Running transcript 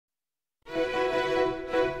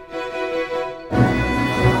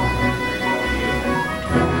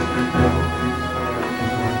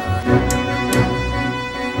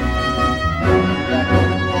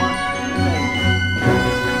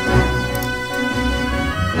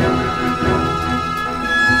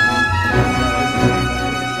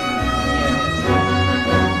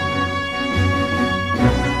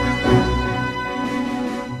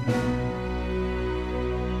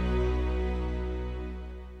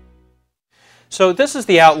So this is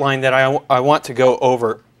the outline that I want to go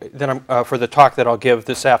over for the talk that I'll give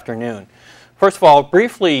this afternoon. First of all,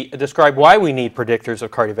 briefly describe why we need predictors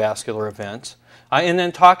of cardiovascular events, and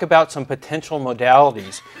then talk about some potential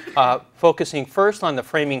modalities, focusing first on the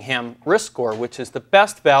Framingham risk score, which is the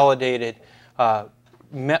best validated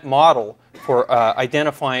model for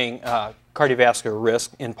identifying cardiovascular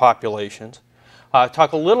risk in populations.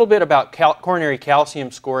 Talk a little bit about coronary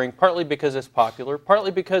calcium scoring, partly because it's popular,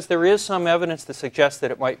 partly because there is some evidence to suggest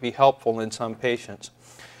that it might be helpful in some patients.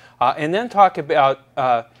 And then talk about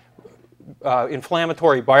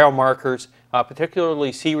inflammatory biomarkers,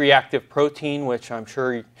 particularly C-reactive protein, which I'm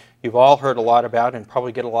sure you've all heard a lot about and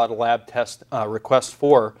probably get a lot of lab test requests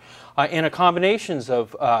for, and combinations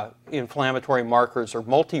of inflammatory markers or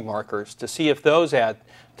multi-markers to see if those add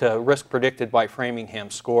to risk predicted by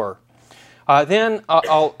Framingham score. Then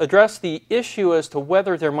I'll address the issue as to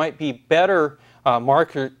whether there might be better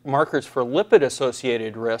markers for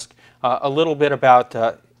lipid-associated risk, a little bit about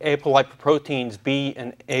apolipoproteins B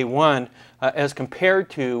and A1 as compared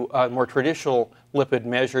to more traditional lipid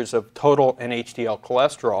measures of total and HDL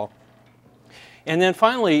cholesterol. And then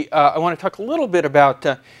finally, I want to talk a little bit about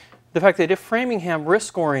the fact that if Framingham risk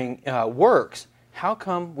scoring works, how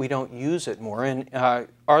come we don't use it more? And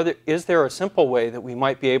is there a simple way that we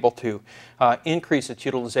might be able to increase its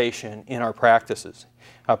utilization in our practices,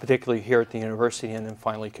 particularly here at the university, and then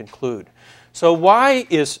finally conclude. So why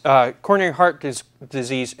is coronary heart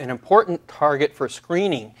disease an important target for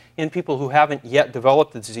screening in people who haven't yet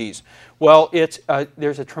developed the disease? Well,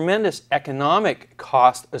 there's a tremendous economic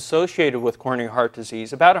cost associated with coronary heart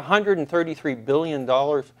disease, about $133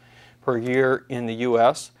 billion per year in the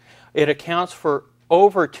U.S. It accounts for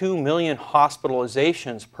over 2 million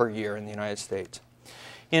hospitalizations per year in the United States.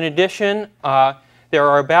 In addition, there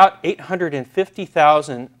are about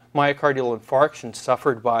 850,000 myocardial infarctions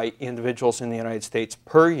suffered by individuals in the United States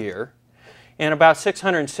per year, and about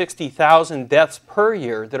 660,000 deaths per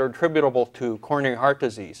year that are attributable to coronary heart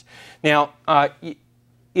disease. Now,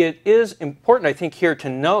 it is important, I think, here to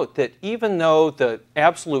note that even though the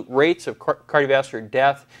absolute rates of cardiovascular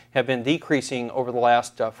death have been decreasing over the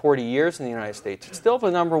last 40 years in the United States, it's still the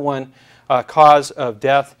 #1 cause of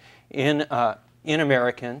death in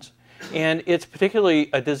Americans. And it's particularly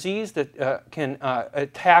a disease that can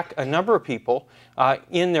attack a number of people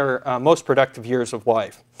in their most productive years of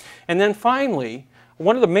life. And then finally,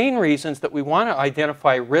 one of the main reasons that we want to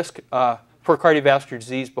identify risk for cardiovascular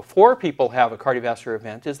disease before people have a cardiovascular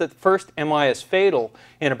event is that the first MI is fatal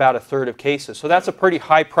in about 1/3 of cases. So that's a pretty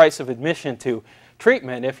high price of admission to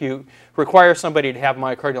treatment if you require somebody to have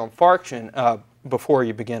myocardial infarction before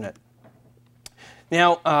you begin it.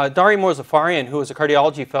 Now, Dari Mozaffarian, who is a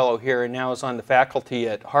cardiology fellow here and now is on the faculty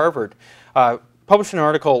at Harvard, published an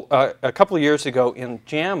article a couple of years ago in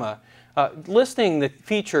JAMA listing the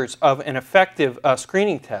features of an effective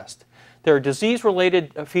screening test. There are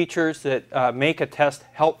disease-related features that make a test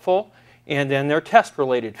helpful, and then there are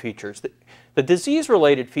test-related features. The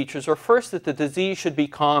disease-related features are first that the disease should be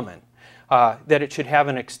common, that it should have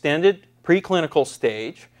an extended preclinical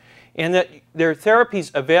stage, and that there are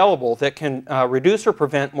therapies available that can reduce or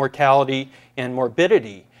prevent mortality and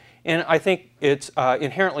morbidity. And I think it's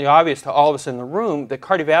inherently obvious to all of us in the room that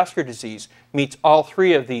cardiovascular disease meets all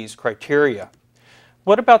 3 of these criteria.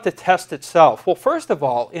 What about the test itself? Well, first of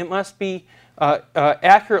all, it must be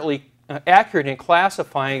accurate in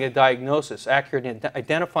classifying a diagnosis, accurate in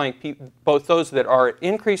identifying both those that are at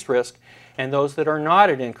increased risk and those that are not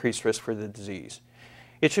at increased risk for the disease.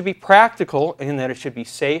 It should be practical in that it should be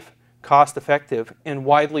safe, cost-effective, and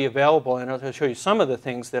widely available. And I'll show you some of the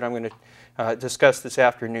things that I'm going to discuss this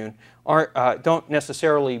afternoon don't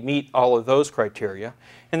necessarily meet all of those criteria.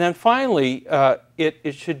 And then finally,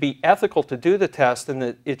 it should be ethical to do the test, and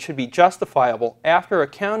that it should be justifiable after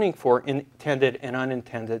accounting for intended and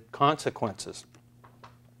unintended consequences.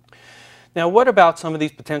 Now, what about some of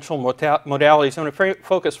these potential modalities? I'm going to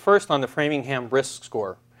focus first on the Framingham risk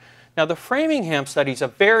score. Now, the Framingham study is a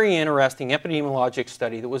very interesting epidemiologic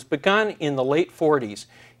study that was begun in the late 40s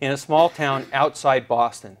in a small town outside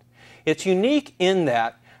Boston. It's unique in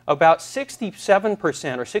that about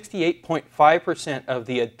 67% or 68.5% of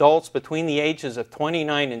the adults between the ages of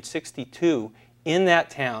 29 and 62 in that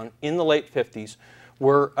town in the late 50s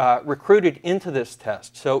were recruited into this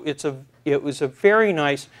test. So it was a very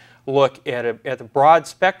nice look at the broad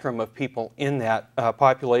spectrum of people in that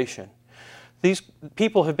population. These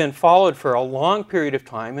people have been followed for a long period of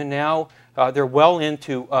time, and now they're well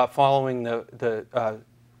into following the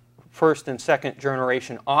first and second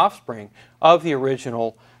generation offspring of the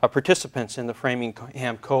original participants in the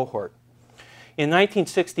Framingham cohort. In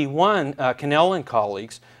 1961, Cannell and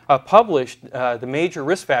colleagues published the major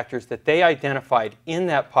risk factors that they identified in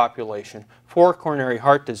that population for coronary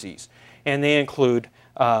heart disease. And they include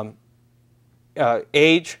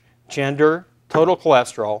age, gender, total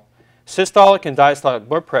cholesterol, systolic and diastolic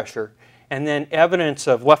blood pressure, and then evidence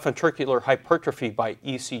of left ventricular hypertrophy by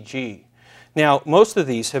ECG. Now, most of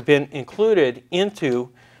these have been included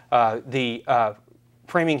into the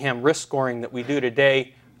Framingham risk scoring that we do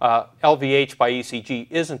today. LVH by ECG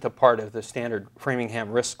isn't a part of the standard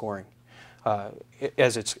Framingham risk scoring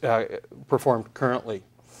as it's performed currently.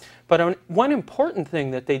 But one important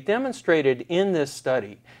thing that they demonstrated in this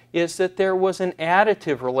study is that there was an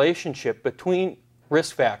additive relationship between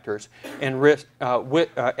risk factors and risk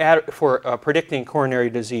for predicting coronary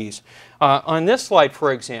disease. On this slide,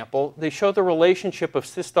 for example, they show the relationship of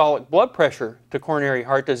systolic blood pressure to coronary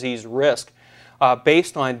heart disease risk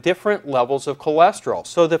based on different levels of cholesterol.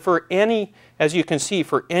 So that for any, as you can see,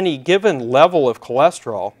 for any given level of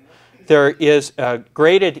cholesterol, there is a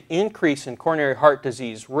graded increase in coronary heart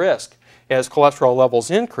disease risk as cholesterol levels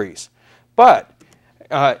increase. But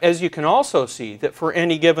as you can also see that for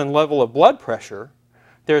any given level of blood pressure,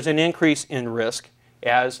 there's an increase in risk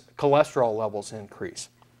as cholesterol levels increase.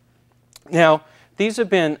 Now, these have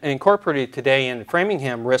been incorporated today in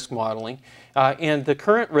Framingham risk modeling, and the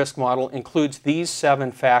current risk model includes these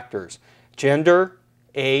 7 factors: gender,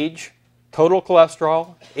 age, total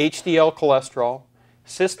cholesterol, HDL cholesterol,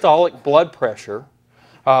 systolic blood pressure,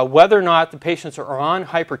 whether or not the patients are on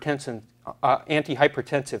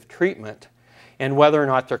antihypertensive treatment, and whether or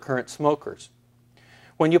not they're current smokers.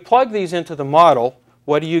 When you plug these into the model,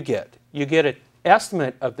 what do you get? You get an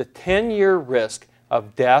estimate of the 10-year risk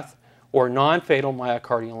of death or non-fatal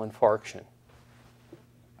myocardial infarction.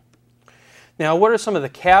 Now, what are some of the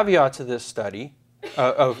caveats of this study,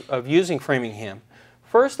 of using Framingham?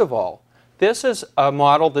 First of all, this is a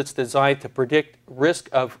model that's designed to predict risk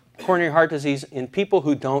of coronary heart disease in people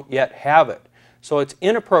who don't yet have it. So it's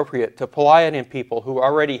inappropriate to apply it in people who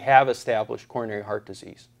already have established coronary heart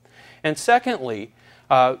disease. And secondly,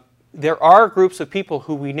 there are groups of people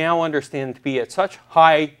who we now understand to be at such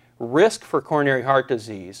high risk for coronary heart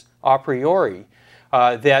disease a priori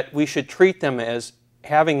that we should treat them as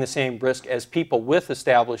having the same risk as people with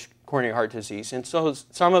established coronary heart disease. And so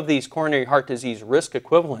some of these coronary heart disease risk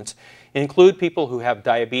equivalents include people who have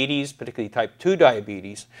diabetes, particularly type 2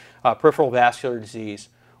 diabetes, peripheral vascular disease,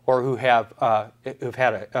 or who've had an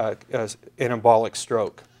embolic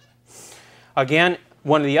stroke. Again,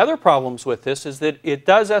 one of the other problems with this is that it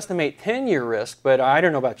does estimate 10-year risk, but I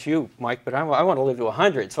don't know about you, Mike, but I want to live to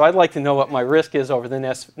 100, so I'd like to know what my risk is over the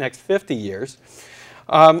next 50 years.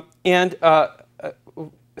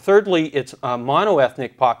 Thirdly, it's a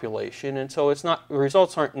monoethnic population, and so the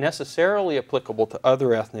results aren't necessarily applicable to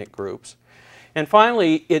other ethnic groups. And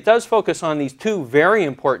finally, it does focus on these 2 very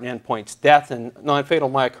important endpoints, death and non-fatal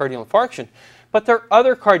myocardial infarction, but there are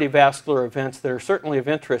other cardiovascular events that are certainly of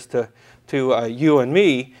interest to you and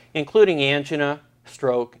me, including angina,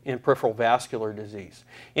 stroke, and peripheral vascular disease.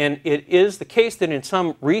 And it is the case that in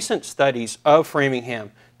some recent studies of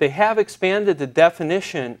Framingham, they have expanded the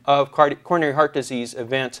definition of coronary heart disease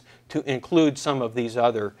events to include some of these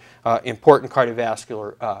other important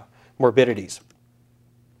cardiovascular morbidities.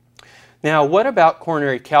 Now, what about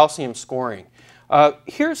coronary calcium scoring?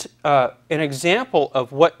 Here's an example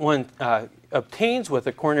of what one obtains with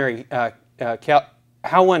a coronary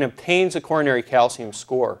how one obtains a coronary calcium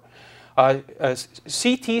score. A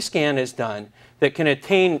CT scan is done that can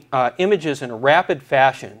obtain images in a rapid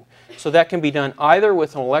fashion. So that can be done either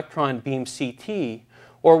with an electron beam CT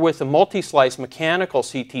or with a multi-slice mechanical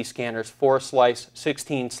CT scanners, 4-slice,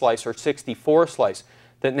 16-slice, or 64-slice,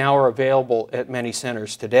 that now are available at many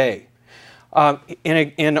centers today. Shown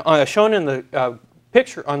in the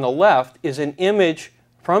picture on the left is an image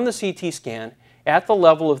from the CT scan at the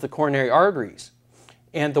level of the coronary arteries.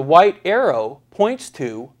 And the white arrow points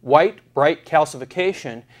to white, bright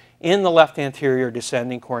calcification in the left anterior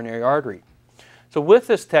descending coronary artery. So with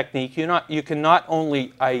this technique, you can not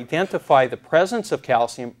only identify the presence of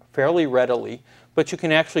calcium fairly readily, but you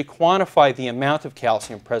can actually quantify the amount of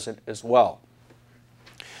calcium present as well.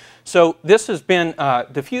 So this has been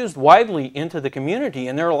diffused widely into the community,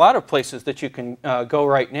 and there are a lot of places that you can go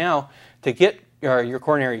right now to get your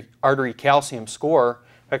coronary artery calcium score.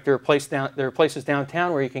 In fact, there are places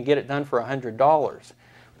downtown where you can get it done for $100.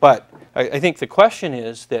 But I think the question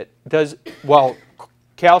is that while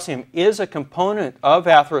calcium is a component of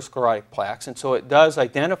atherosclerotic plaques, and so it does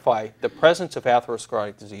identify the presence of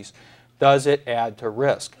atherosclerotic disease, does it add to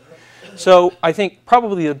risk? So I think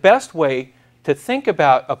probably the best way to think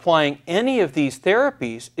about applying any of these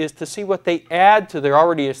therapies is to see what they add to their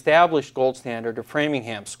already established gold standard of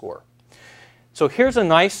Framingham score. So here's a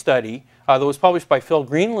nice study that was published by Phil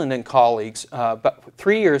Greenland and colleagues about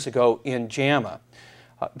 3 years ago in JAMA.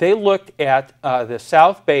 They looked at the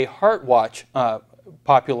South Bay Heart Watch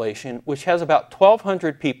population, which has about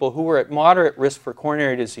 1,200 people who were at moderate risk for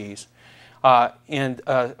coronary disease and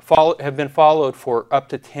have been followed for up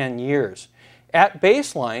to 10 years. At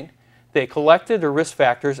baseline, they collected their risk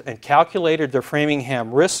factors and calculated their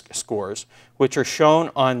Framingham risk scores, which are shown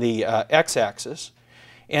on the x-axis.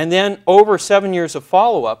 And then over 7 years of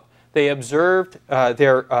follow-up, they observed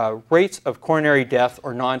their rates of coronary death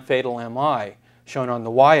or non-fatal MI, shown on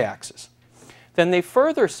the y-axis. Then they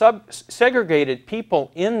further segregated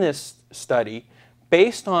people in this study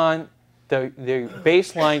based on the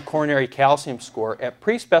baseline coronary calcium score at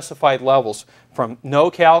pre-specified levels from no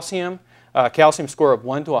calcium, a calcium score of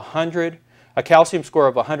 1 to 100, a calcium score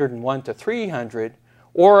of 101 to 300,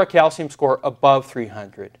 or a calcium score above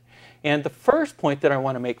 300. And the first point that I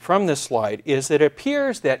want to make from this slide is that it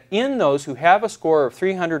appears that in those who have a score of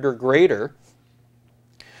 300 or greater,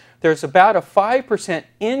 there's about a 5%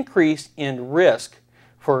 increase in risk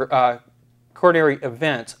for coronary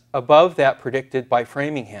events above that predicted by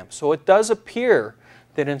Framingham. So it does appear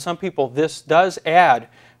that in some people this does add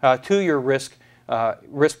to your risk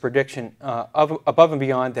prediction above and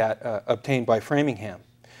beyond that obtained by Framingham.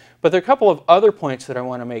 But there are a couple of other points that I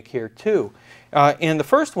want to make here too. And the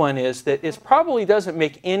first one is that it probably doesn't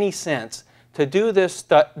make any sense to do this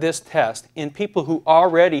test in people who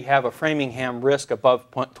already have a Framingham risk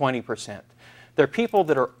above 20%. There are people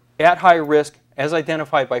that are at high risk as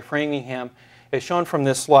identified by Framingham. As shown from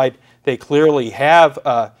this slide, they clearly have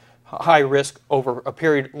high risk over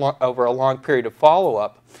a long period of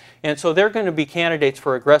follow-up. And so they're going to be candidates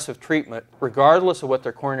for aggressive treatment regardless of what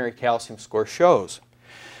their coronary calcium score shows.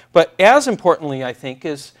 But as importantly, I think,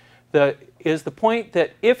 is the point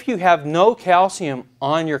that if you have no calcium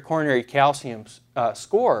on your coronary calcium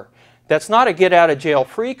score, that's not a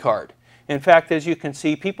get-out-of-jail-free card. In fact, as you can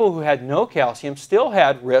see, people who had no calcium still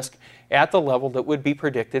had risk at the level that would be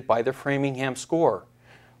predicted by the Framingham score.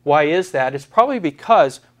 Why is that? It's probably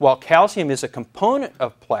because while calcium is a component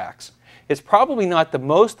of plaques, it's probably not the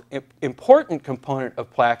most important component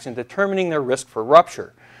of plaques in determining their risk for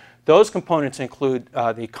rupture. Those components include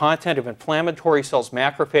the content of inflammatory cells,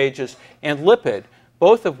 macrophages, and lipid,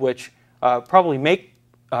 both of which probably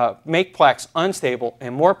make plaques unstable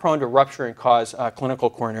and more prone to rupture and cause clinical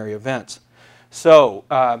coronary events. So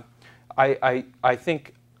I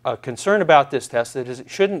think a concern about this test is it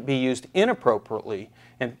shouldn't be used inappropriately,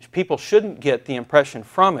 and people shouldn't get the impression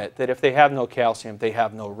from it that if they have no calcium, they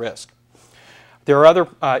have no risk. There are other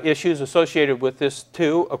issues associated with this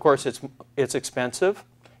too. Of course, it's expensive.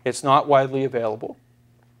 It's not widely available,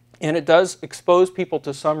 and it does expose people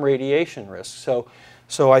to some radiation risk.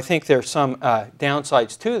 So I think there's some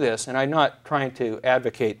downsides to this, and I'm not trying to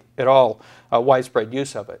advocate at all widespread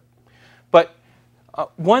use of it. But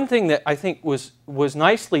one thing that I think was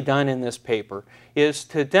nicely done in this paper is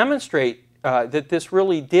to demonstrate that this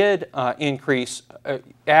really did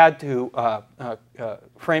add to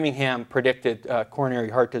Framingham predicted coronary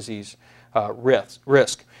heart disease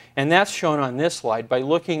risk. And that's shown on this slide by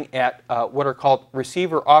looking at what are called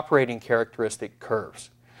receiver operating characteristic curves.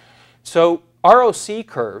 So ROC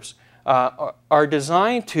curves are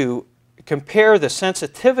designed to compare the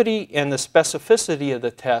sensitivity and the specificity of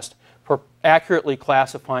the test for accurately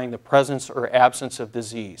classifying the presence or absence of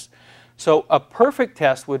disease. So a perfect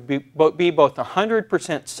test would be both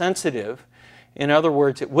 100% sensitive, in other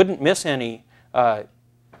words, it wouldn't miss any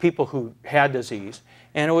people who had disease,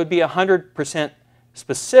 and it would be 100%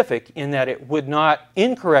 specific in that it would not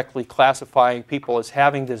incorrectly classify people as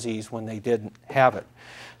having disease when they didn't have it.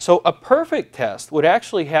 So a perfect test would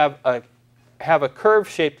actually have a curve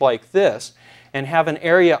shaped like this and have an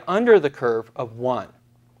area under the curve of 1.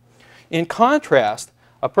 In contrast,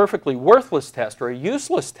 a perfectly worthless test or a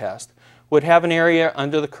useless test would have an area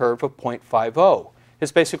under the curve of 0.50.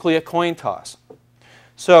 It's basically a coin toss.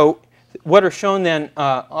 So what are shown then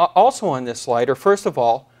also on this slide are, first of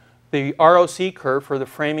all, the ROC curve for the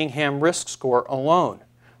Framingham risk score alone.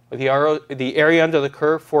 The area under the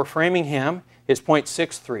curve for Framingham is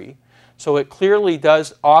 0.63, so it clearly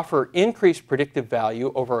does offer increased predictive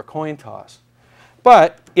value over a coin toss.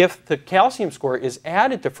 But if the calcium score is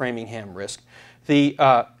added to Framingham risk, the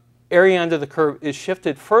area under the curve is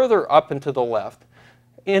shifted further up and to the left,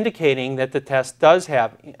 indicating that the test does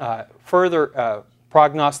have further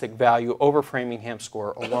prognostic value over Framingham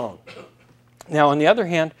score alone. Now, on the other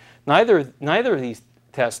hand, neither of these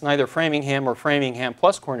test, neither Framingham or Framingham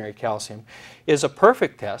plus coronary calcium, is a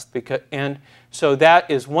perfect test, and so that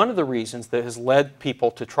is one of the reasons that has led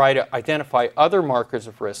people to try to identify other markers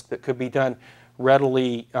of risk that could be done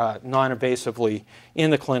readily, non-invasively in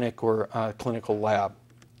the clinic or clinical lab.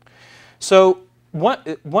 So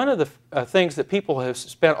one of the things that people have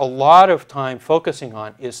spent a lot of time focusing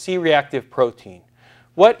on is C-reactive protein.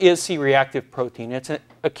 What is C-reactive protein? It's an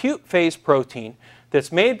acute phase protein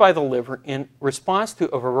that's made by the liver in response to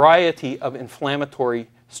a variety of inflammatory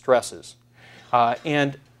stresses.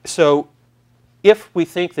 And so if we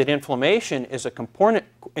think that inflammation is an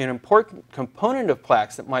important component of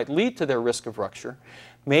plaques that might lead to their risk of rupture,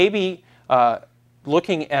 maybe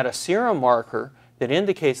looking at a serum marker that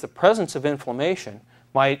indicates the presence of inflammation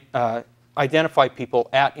might identify people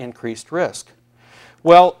at increased risk.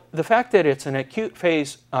 Well, the fact that it's an acute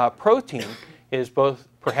phase protein is both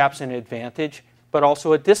perhaps an advantage but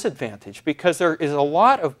also a disadvantage, because there is a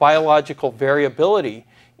lot of biological variability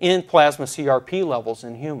in plasma CRP levels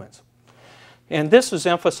in humans. And this was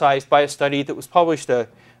emphasized by a study that was published 2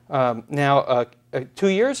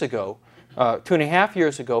 years ago, 2.5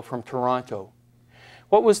 years ago from Toronto.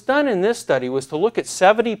 What was done in this study was to look at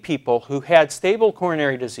 70 people who had stable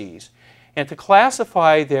coronary disease and to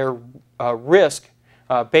classify their risk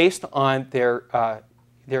based on their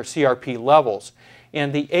CRP levels.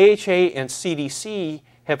 And the AHA and CDC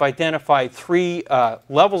have identified 3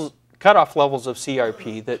 cutoff levels of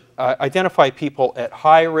CRP that identify people at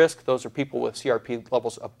high risk. Those are people with CRP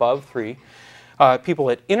levels above 3. People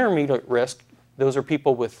at intermediate risk, those are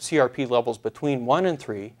people with CRP levels between 1 and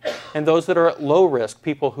 3. And those that are at low risk,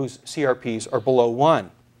 people whose CRPs are below 1.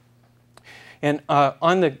 And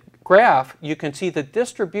on the graph, you can see the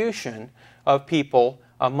distribution of people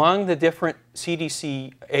among the different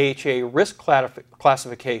CDC AHA risk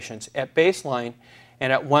classifications at baseline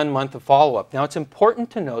and at 1 month of follow-up. Now, it's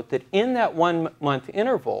important to note that in that 1 month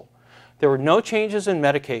interval, there were no changes in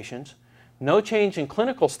medications, no change in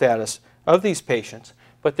clinical status of these patients,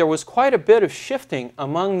 but there was quite a bit of shifting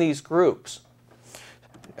among these groups.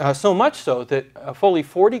 So much so that fully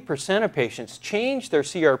 40% of patients changed their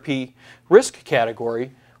CRP risk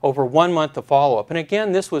category over 1 month of follow-up. And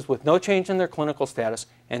again, this was with no change in their clinical status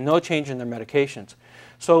and no change in their medications.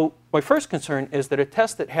 So my first concern is that a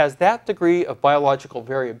test that has that degree of biological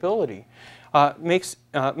variability makes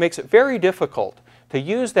it very difficult to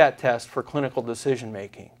use that test for clinical decision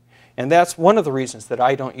making. And that's one of the reasons that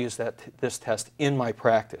I don't use this test in my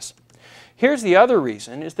practice. Here's the other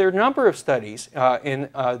reason, is there are a number of studies on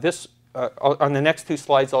the next 2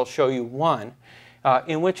 slides I'll show you one,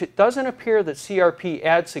 in which it doesn't appear that CRP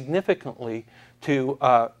adds significantly to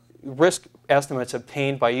risk estimates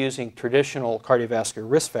obtained by using traditional cardiovascular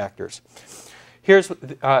risk factors. Here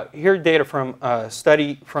are data from a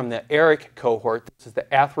study from the ERIC cohort. This is the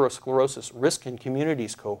atherosclerosis risk in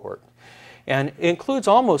communities cohort. And it includes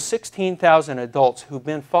almost 16,000 adults who've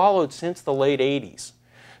been followed since the late 80s.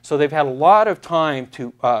 So they've had a lot of time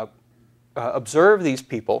to observe these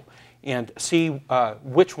people and see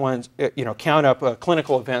which ones, count up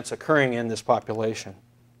clinical events occurring in this population.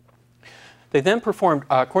 They then performed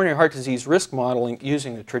coronary heart disease risk modeling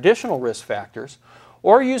using the traditional risk factors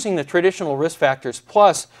or using the traditional risk factors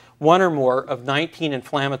plus 1 or more of 19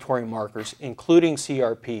 inflammatory markers, including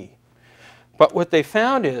CRP. But what they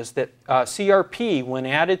found is that CRP, when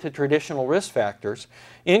added to traditional risk factors,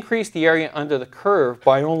 increased the area under the curve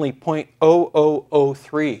by only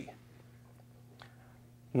 0.0003.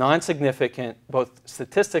 Non-significant, both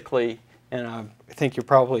statistically and I think you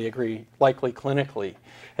probably agree, likely clinically.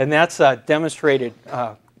 And that's demonstrated,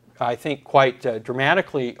 I think, quite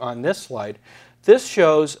dramatically on this slide. This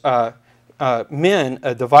shows men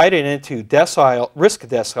divided into risk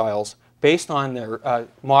deciles based on their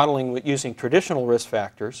modeling using traditional risk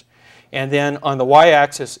factors. And then on the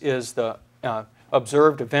y-axis is the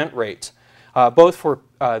observed event rates, both for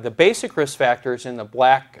the basic risk factors in the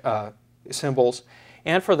black symbols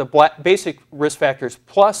and for the basic risk factors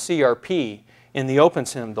plus CRP in the open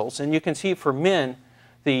symbols. And you can see for men,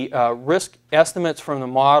 the risk estimates from the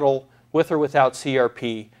model with or without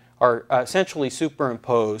CRP are essentially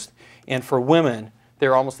superimposed. And for women,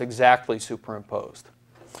 they're almost exactly superimposed.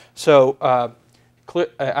 So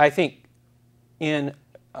I think in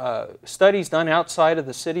studies done outside of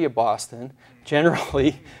the city of Boston,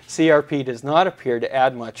 generally CRP does not appear to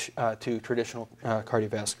add much to traditional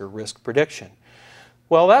cardiovascular risk prediction.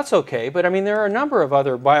 Well, that's okay, but I mean there are a number of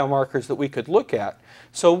other biomarkers that we could look at.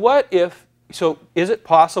 So is it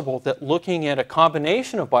possible that looking at a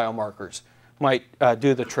combination of biomarkers might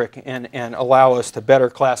do the trick and allow us to better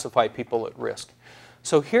classify people at risk?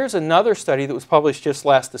 So here's another study that was published just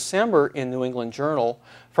last December in New England Journal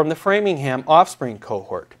from the Framingham offspring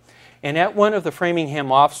cohort. And at one of the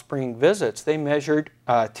Framingham offspring visits, they measured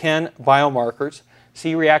 10 biomarkers,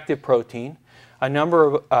 C-reactive protein, a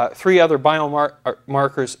number of 3 other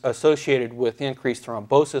biomarkers associated with increased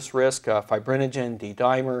thrombosis risk, fibrinogen,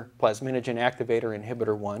 D-dimer, plasminogen activator,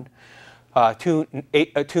 inhibitor 1, 2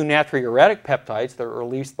 natriuretic peptides that are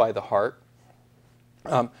released by the heart,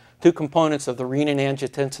 2 components of the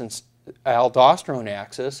renin-angiotensin aldosterone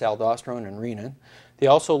axis, aldosterone and renin. They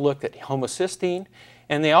also looked at homocysteine,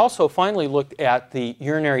 and they also finally looked at the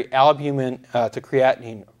urinary albumin to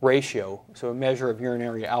creatinine ratio, so a measure of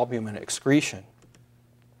urinary albumin excretion.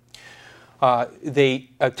 They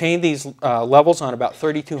obtained these levels on about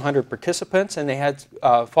 3,200 participants, and they had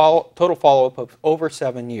total follow-up of over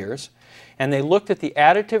 7 years. And they looked at the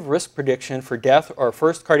additive risk prediction for death or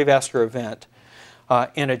first cardiovascular event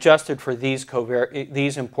and adjusted for these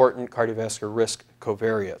important cardiovascular risk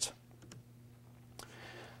covariates.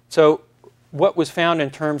 So what was found in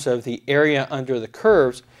terms of the area under the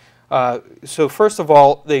curves, so first of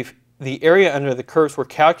all, the area under the curves were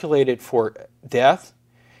calculated for death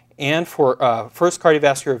and for first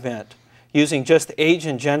cardiovascular event using just age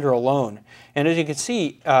and gender alone. And as you can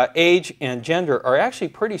see, age and gender are actually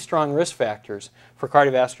pretty strong risk factors for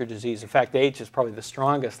cardiovascular disease. In fact, age is probably the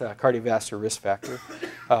strongest cardiovascular risk factor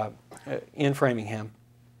in Framingham.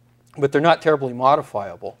 But they're not terribly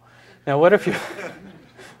modifiable. Now, what if you...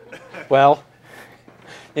 Well,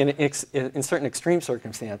 in certain extreme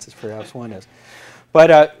circumstances, perhaps one is.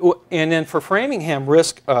 But, and then for Framingham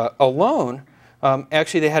risk alone,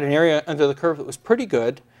 actually they had an area under the curve that was pretty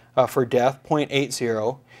good for death,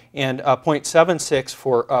 0.80, and 0.76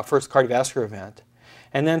 for first cardiovascular event.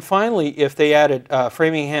 And then finally, if they added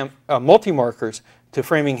Framingham multi-markers to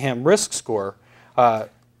Framingham risk score,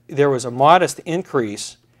 there was a modest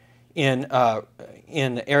increase in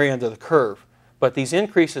the area under the curve. But these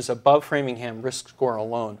increases above Framingham risk score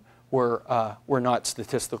alone were not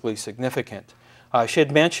statistically significant. I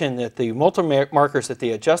should mention that the multi-markers that they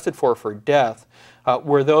adjusted for death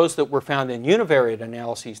were those that were found in univariate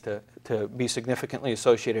analyses to be significantly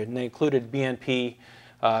associated, and they included BNP,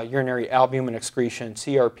 urinary albumin excretion,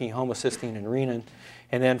 CRP, homocysteine, and renin,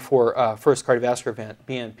 and then for first cardiovascular event,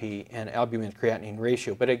 BNP and albumin creatinine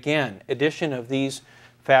ratio. But again, addition of these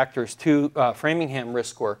factors to Framingham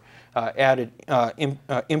risk score added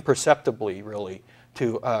imperceptibly, really,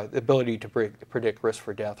 to the ability to predict risk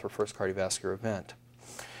for death or first cardiovascular event.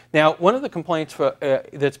 Now, one of the complaints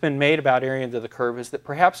that's been made about area under the curve is that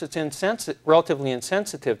perhaps it's relatively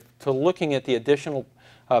insensitive to looking at the additional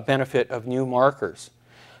benefit of new markers.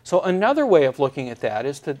 So another way of looking at that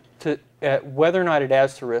is at whether or not it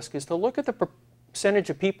adds to risk is to look at the percentage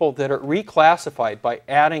of people that are reclassified by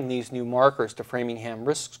adding these new markers to Framingham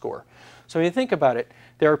risk score. So when you think about it,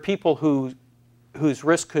 there are people whose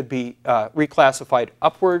risk could be reclassified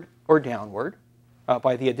upward or downward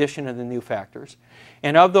by the addition of the new factors.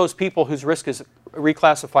 And of those people whose risk is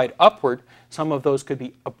reclassified upward, some of those could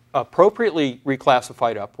be appropriately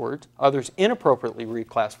reclassified upwards, others inappropriately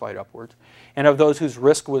reclassified upwards. And of those whose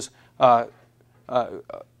risk was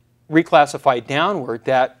reclassified downward,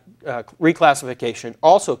 that reclassification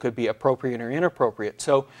also could be appropriate or inappropriate.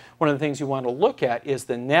 So one of the things you want to look at is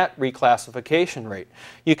the net reclassification rate.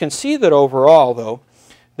 You can see that overall, though,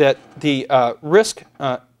 that the risk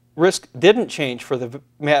didn't change for the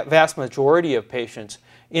vast majority of patients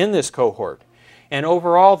in this cohort. And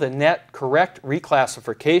overall, the net correct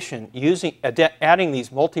reclassification adding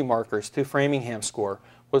these multi-markers to Framingham score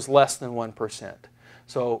was less than 1%.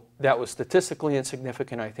 So that was statistically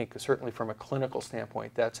insignificant. I think certainly from a clinical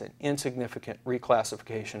standpoint, that's an insignificant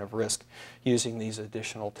reclassification of risk using these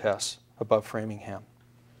additional tests above Framingham.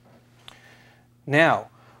 Now,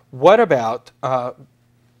 what about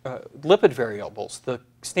lipid variables? The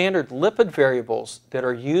standard lipid variables that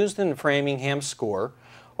are used in the Framingham score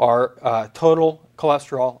are total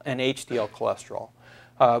cholesterol and HDL cholesterol.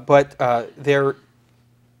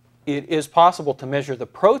 It is possible to measure the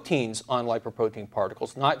proteins on lipoprotein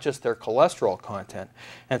particles, not just their cholesterol content.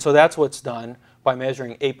 And so that's what's done by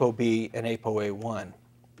measuring ApoB and ApoA1.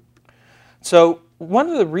 So one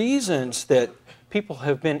of the reasons that people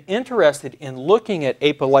have been interested in looking at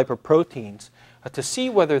apolipoproteins to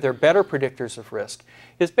see whether they're better predictors of risk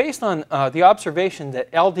is based on the observation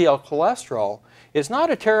that LDL cholesterol is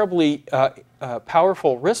not a terribly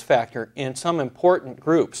powerful risk factor in some important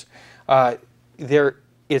groups.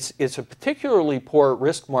 It's a particularly poor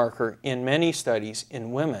risk marker in many studies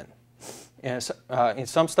in women. And in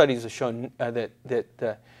some studies have shown that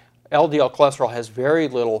LDL cholesterol has very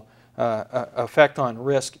little effect on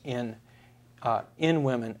risk in in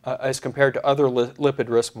women as compared to other lipid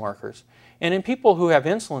risk markers. And in people who have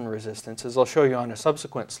insulin resistance, as I'll show you on a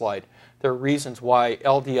subsequent slide, there are reasons why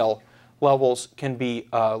LDL levels can be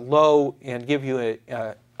low and give you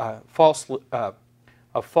a false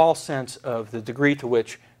sense of the degree to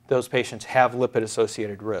which those patients have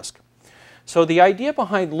lipid-associated risk. So the idea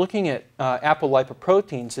behind looking at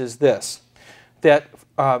apolipoproteins is this, that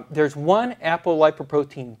there's one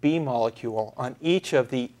apolipoprotein B molecule on each of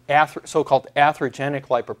the so-called atherogenic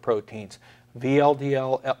lipoproteins,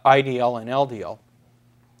 VLDL, IDL, and LDL.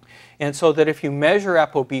 And so that if you measure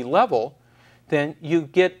ApoB level, then you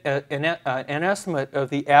get an estimate of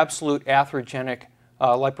the absolute atherogenic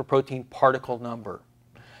lipoprotein particle number.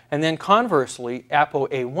 And then conversely,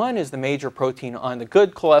 ApoA1 is the major protein on the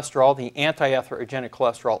good cholesterol, the anti-atherogenic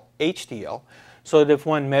cholesterol HDL, so that if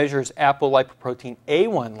one measures apolipoprotein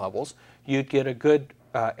A1 levels, you'd get a good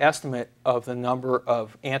estimate of the number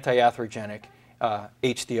of anti-atherogenic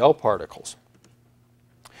HDL particles.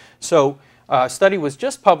 So a study was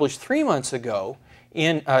just published 3 months ago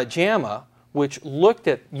in JAMA, which looked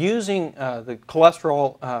at using the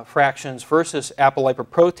cholesterol fractions versus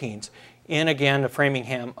apolipoproteins in, again, the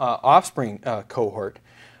Framingham offspring cohort.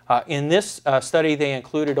 In this study, they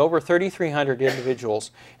included over 3,300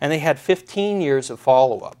 individuals, and they had 15 years of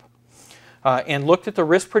follow-up, and looked at the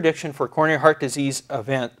risk prediction for coronary heart disease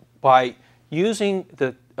event by using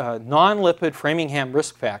the non-lipid Framingham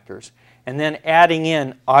risk factors and then adding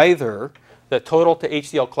in either the total to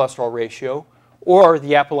HDL cholesterol ratio or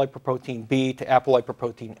the apolipoprotein B to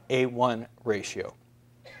apolipoprotein A1 ratio.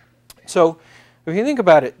 So if you think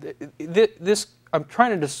about it, I'm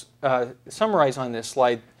trying to summarize on this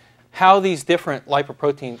slide how these different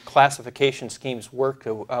lipoprotein classification schemes work,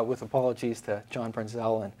 with apologies to John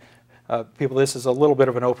Brunzell and people. This is a little bit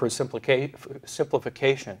of an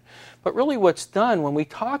oversimplification. But really what's done when we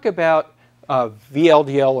talk about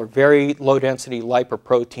VLDL, or very low-density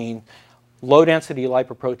lipoprotein, low-density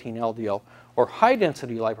lipoprotein LDL, or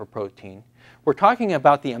high-density lipoprotein, we're talking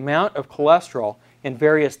about the amount of cholesterol in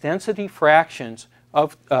various density fractions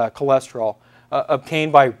of cholesterol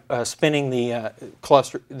obtained by spinning the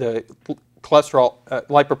cholesterol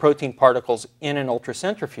lipoprotein particles in an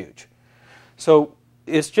ultracentrifuge. So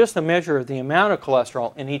it's just a measure of the amount of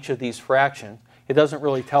cholesterol in each of these fractions. It doesn't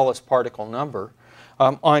really tell us particle number.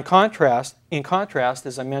 In contrast,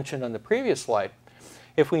 as I mentioned on the previous slide,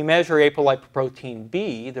 if we measure apolipoprotein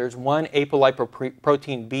B, there's one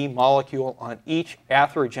apolipoprotein B molecule on each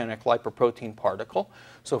atherogenic lipoprotein particle.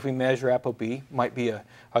 So if we measure ApoB, might be a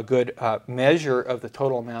good measure of the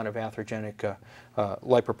total amount of atherogenic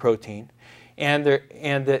lipoprotein. And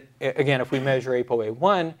again, if we measure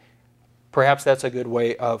ApoA1, perhaps that's a good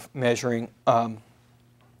way of measuring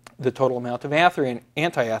the total amount of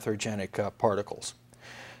anti-atherogenic particles.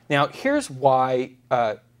 Now, here's why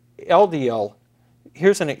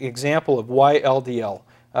here's an example of why LDL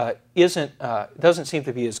doesn't seem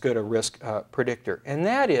to be as good a risk predictor, and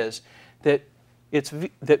that is that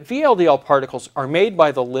that VLDL particles are made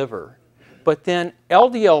by the liver, but then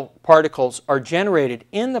LDL particles are generated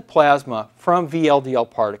in the plasma from VLDL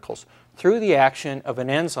particles through the action of an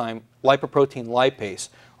enzyme, lipoprotein lipase,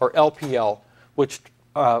 or LPL, which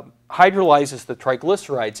hydrolyzes the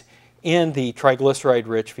triglycerides in the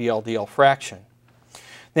triglyceride-rich VLDL fraction.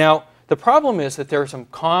 Now, the problem is that there are some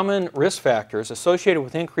common risk factors associated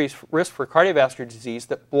with increased risk for cardiovascular disease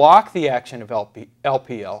that block the action of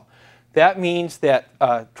LPL. That means that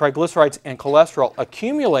triglycerides and cholesterol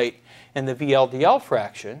accumulate in the VLDL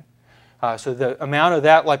fraction, so the amount of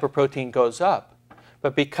that lipoprotein goes up.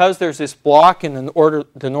 But because there's this block in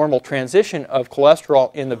the normal transition of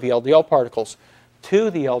cholesterol in the VLDL particles to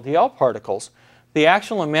the LDL particles, the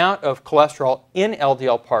actual amount of cholesterol in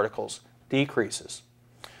LDL particles decreases.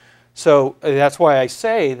 So that's why I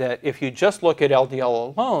say that if you just look at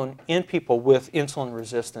LDL alone in people with insulin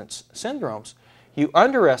resistance syndromes, you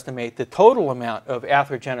underestimate the total amount of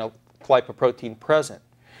atherogenic lipoprotein present.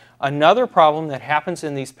 Another problem that happens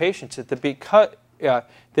in these patients is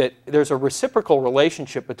that there's a reciprocal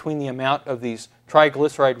relationship between the amount of these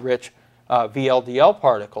triglyceride-rich VLDL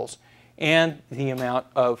particles and the amount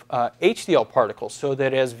of HDL particles, so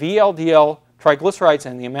that as VLDL triglycerides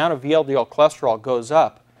and the amount of VLDL cholesterol goes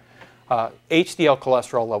up, HDL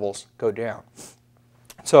cholesterol levels go down.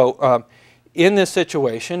 So in this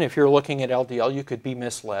situation, if you're looking at LDL, you could be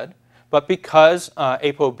misled. But because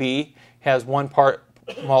ApoB has one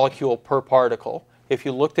molecule per particle, if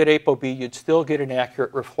you looked at ApoB, you'd still get an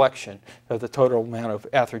accurate reflection of the total amount of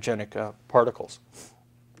atherogenic particles.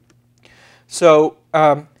 So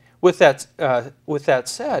with that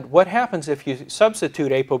said, what happens if you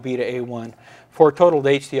substitute ApoB to A1 for total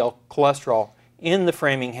HDL cholesterol in the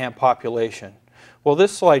Framingham population. Well,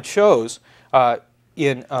 this slide shows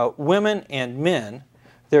in women and men,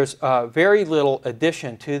 there's very little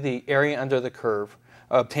addition to the area under the curve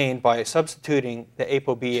obtained by substituting the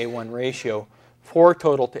ApoB-A1 ratio for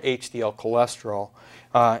total to HDL cholesterol.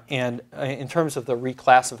 And in terms of the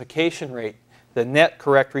reclassification rate, the net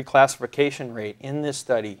correct reclassification rate in this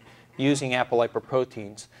study using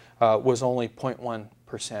apolipoproteins was only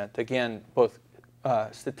 0.1%. Again, both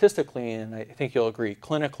statistically and I think you'll agree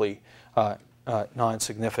clinically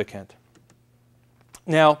non-significant.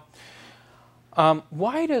 Now,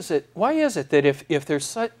 why is it that if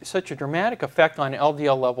there's such a dramatic effect on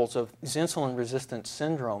LDL levels of these insulin-resistant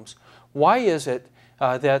syndromes, why is it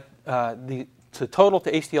that the total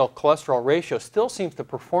to HDL cholesterol ratio still seems to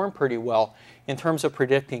perform pretty well in terms of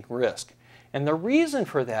predicting risk? And the reason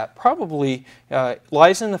for that probably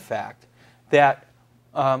lies in the fact that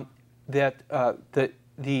the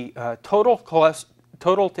total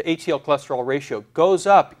to HDL cholesterol ratio goes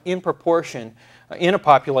up in proportion in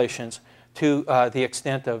populations to the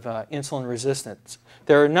extent of insulin resistance.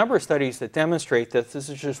 There are a number of studies that demonstrate that. This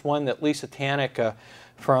is just one that Lisa Tanek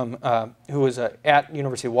who was at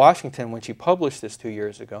University of Washington when she published this 2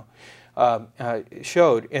 years ago,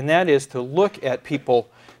 showed, and that is to look at people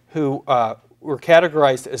who were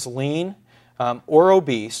categorized as lean or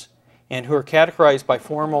obese, and who are categorized by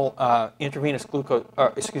formal intravenous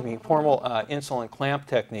formal insulin clamp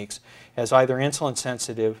techniques as either insulin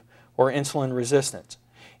sensitive or insulin resistant.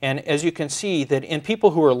 And as you can see, that in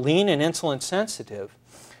people who are lean and insulin sensitive,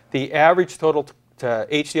 the average total to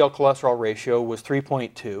HDL cholesterol ratio was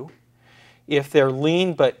 3.2. If they're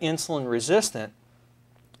lean but insulin resistant,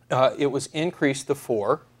 it was increased to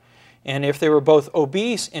 4. And if they were both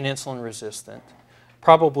obese and insulin resistant,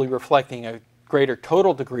 probably reflecting a greater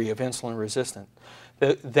total degree of insulin resistance,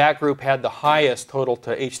 that group had the highest total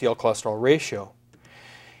to HDL cholesterol ratio.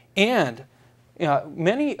 And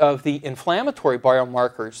many of the inflammatory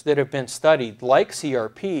biomarkers that have been studied, like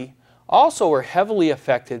CRP, also were heavily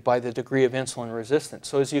affected by the degree of insulin resistance.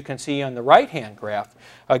 So as you can see on the right-hand graph,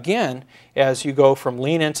 again, as you go from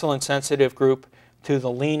lean insulin sensitive group to the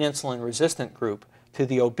lean insulin resistant group to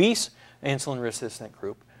the obese insulin resistant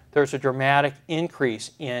group, there's a dramatic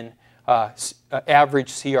increase in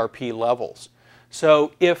average CRP levels.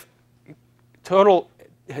 So if total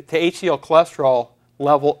to HDL cholesterol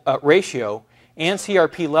level ratio and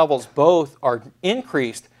CRP levels both are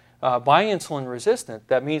increased by insulin resistant,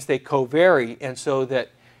 that means they co-vary, and so that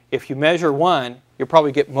if you measure one, you'll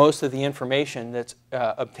probably get most of the information that's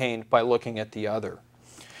obtained by looking at the other.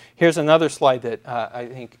 Here's another slide that I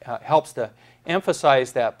think helps to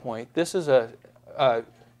emphasize that point. This is a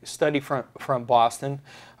study from Boston,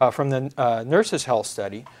 from the Nurses' Health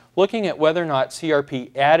Study, looking at whether or not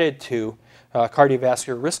CRP added to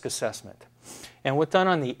cardiovascular risk assessment. And what's done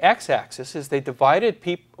on the x-axis is they divided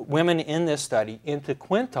women in this study into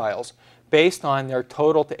quintiles based on their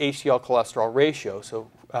total to HDL cholesterol ratio, so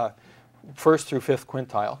first through fifth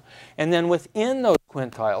quintile. And then within those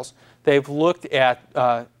quintiles, they've looked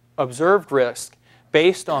at observed risk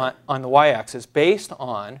based on the y-axis, based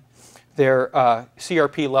on their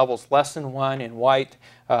CRP levels less than 1 in white,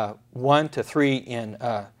 1 to 3 in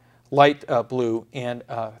light blue, and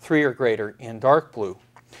 3 or greater in dark blue.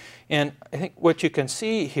 And I think what you can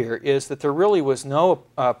see here is that there really was no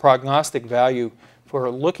prognostic value for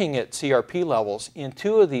looking at CRP levels in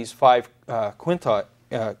 2 of these 5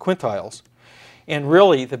 quintiles. And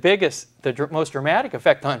really, the most dramatic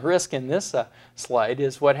effect on risk in this slide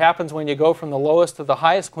is what happens when you go from the lowest to the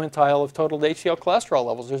highest quintile of total HDL cholesterol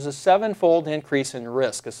levels. There's a 7-fold increase in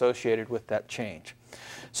risk associated with that change.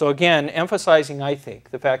 So again, emphasizing, I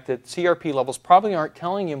think, the fact that CRP levels probably aren't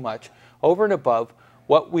telling you much over and above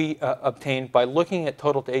what we obtained by looking at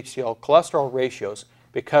total to HDL cholesterol ratios,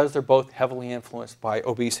 because they're both heavily influenced by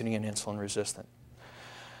obesity and insulin resistance.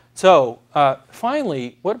 So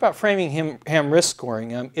finally, what about Framingham risk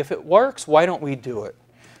scoring? If it works, why don't we do it?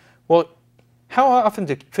 Well, how often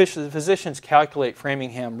do physicians calculate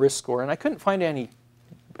Framingham risk score? And I couldn't find any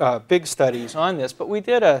big studies on this, but we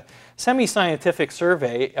did a semi-scientific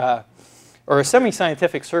survey, or a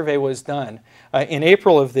semi-scientific survey was done in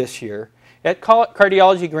April of this year at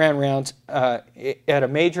Cardiology Grand Rounds at a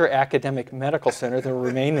major academic medical center that will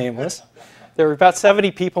remain nameless. There were about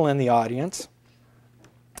 70 people in the audience.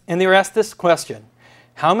 And they were asked this question: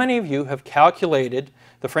 how many of you have calculated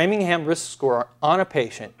the Framingham risk score on a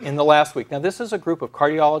patient in the last week? Now, this is a group of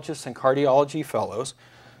cardiologists and cardiology fellows.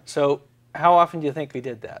 So how often do you think we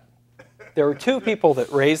did that? There were 2 people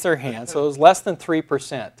that raised their hands, so it was less than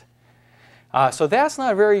 3%. So that's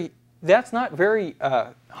not a very that's not very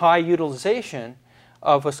high utilization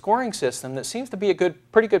of a scoring system that seems to be a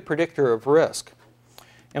pretty good predictor of risk.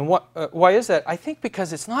 And why is that? I think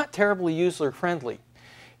because it's not terribly user-friendly.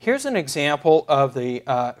 Here's an example of the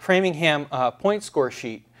Framingham point score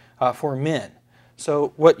sheet for men.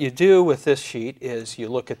 So what you do with this sheet is you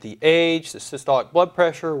look at the age, the systolic blood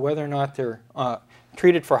pressure, whether or not they're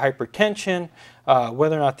treated for hypertension,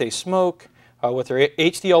 whether or not they smoke, what their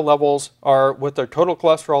HDL levels are, what their total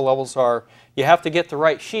cholesterol levels are. You have to get the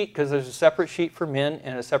right sheet because there's a separate sheet for men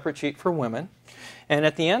and a separate sheet for women. And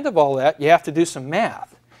at the end of all that, you have to do some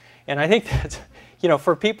math. And I think that's,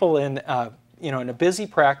 for people in, in a busy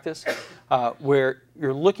practice where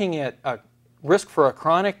you're looking at risk for a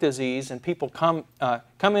chronic disease and people come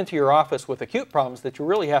into your office with acute problems that you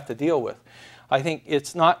really have to deal with, I think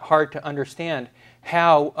it's not hard to understand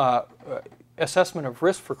how assessment of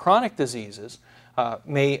risk for chronic diseases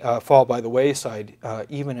may fall by the wayside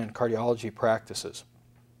even in cardiology practices.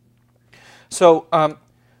 So I'd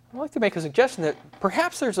like to make a suggestion that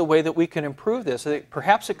perhaps there's a way that we can improve this.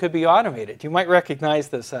 Perhaps it could be automated. You might recognize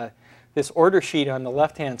this, this order sheet on the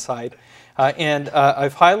left-hand side. And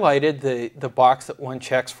I've highlighted the box that one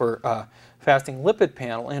checks for fasting lipid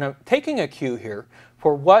panel. And I'm taking a cue here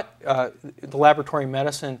for what the laboratory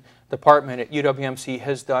medicine department at UWMC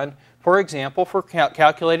has done, for example, for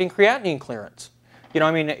calculating creatinine clearance.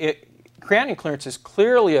 Creatinine clearance is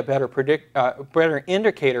clearly a better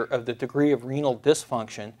indicator of the degree of renal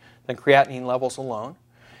dysfunction than creatinine levels alone.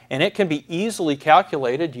 And it can be easily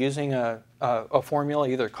calculated using a formula,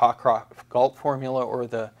 either Cockcroft-Gault formula or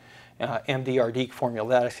the MDRD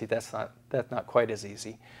formula. That's not quite as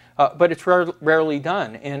easy. But it's rarely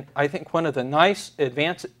done. And I think one of the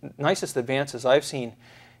nicest advances I've seen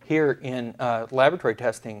here in laboratory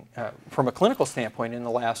testing from a clinical standpoint in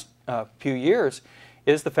the last few years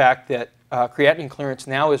is the fact that creatinine clearance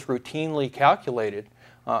now is routinely calculated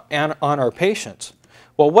on our patients.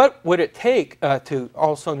 Well, what would it take to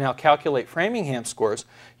also now calculate Framingham scores?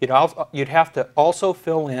 You'd have to also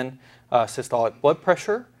fill in systolic blood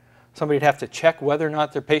pressure. Somebody would have to check whether or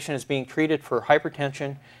not their patient is being treated for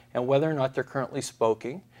hypertension and whether or not they're currently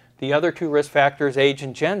smoking. The other two risk factors, age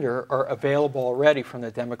and gender, are available already from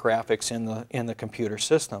the demographics in the computer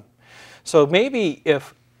system. So maybe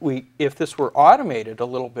if this were automated a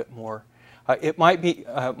little bit more, it might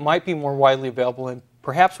be more widely available, and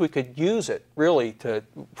perhaps we could use it really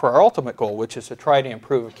for our ultimate goal, which is to try to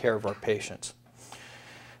improve the care of our patients.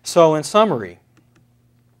 So in summary,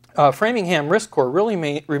 Framingham risk score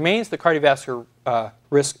really remains the cardiovascular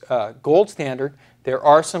risk gold standard. There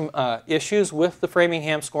are some issues with the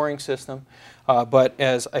Framingham scoring system, but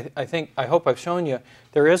as I hope I've shown you,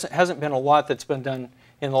 there hasn't been a lot that's been done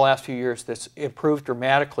in the last few years that's improved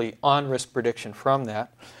dramatically on risk prediction from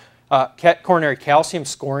that. Coronary calcium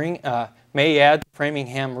scoring may add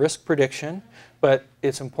Framingham risk prediction, but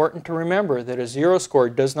it's important to remember that a 0 score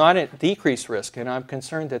does not decrease risk, and I'm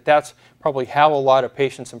concerned that that's probably how a lot of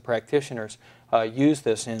patients and practitioners use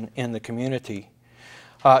this in the community.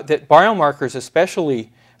 That biomarkers,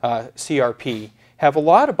 especially CRP, have a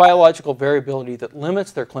lot of biological variability that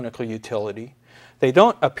limits their clinical utility. They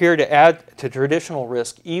don't appear to add to traditional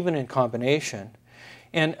risk even in combination.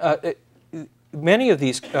 And many of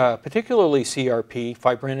these, particularly CRP,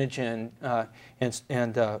 fibrinogen,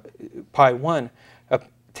 and PI1,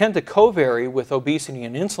 tend to co-vary with obesity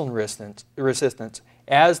and insulin resistance,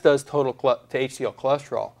 as does total HDL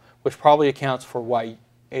cholesterol, which probably accounts for why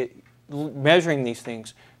measuring these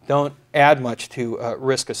things don't add much to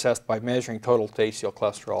risk assessed by measuring total HDL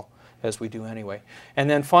cholesterol, as we do anyway. And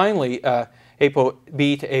then finally,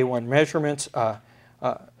 ApoB to A1 measurements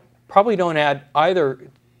probably don't add either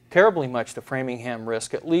terribly much to Framingham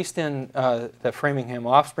risk. At least in the Framingham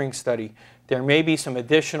offspring study, there may be some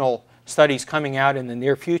additional studies coming out in the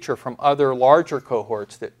near future from other larger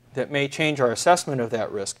cohorts that may change our assessment of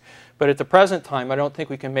that risk. But at the present time, I don't think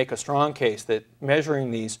we can make a strong case that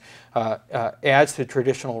measuring these adds to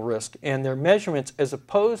traditional risk. And their measurements, as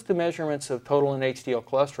opposed to measurements of total and HDL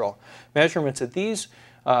cholesterol, measurements of these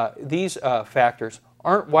factors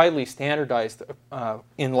aren't widely standardized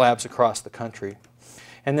in labs across the country.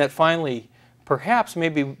 And that finally, perhaps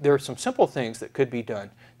maybe there are some simple things that could be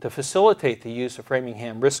done to facilitate the use of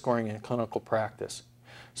Framingham risk scoring in clinical practice.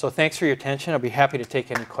 So thanks for your attention. I'll be happy to take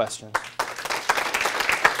any questions.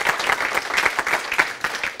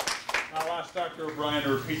 I'll ask Dr. O'Brien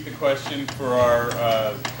to repeat the question for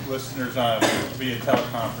our listeners via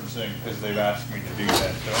teleconferencing because they've asked me to do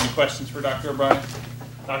that. So any questions for Dr. O'Brien?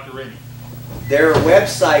 Dr. Rainey. There are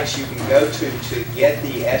websites you can go to get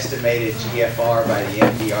the estimated GFR by the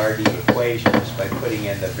MDRD equations by putting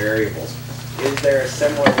in the variables. Is there a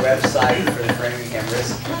similar website for the Framingham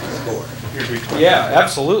risk score? Yeah,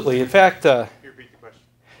 absolutely. In fact, Repeat the question.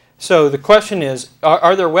 so the question is,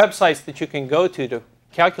 are there websites that you can go to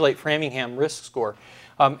calculate Framingham risk score?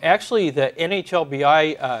 Actually, the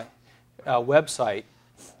NHLBI website,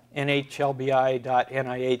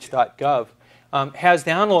 nhlbi.nih.gov, has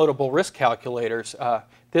downloadable risk calculators.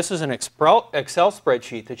 This is an Excel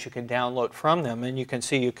spreadsheet that you can download from them, and you can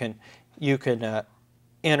see you can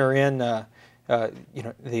enter in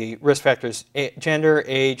the risk factors: gender,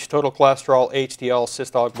 age, total cholesterol, HDL,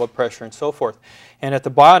 systolic blood pressure, and so forth. And at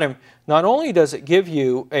the bottom, not only does it give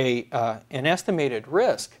you an estimated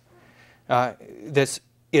risk,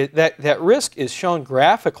 that risk is shown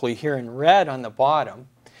graphically here in red on the bottom,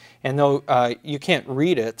 and though you can't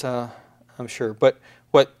read it, I'm sure, but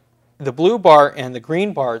what the blue bar and the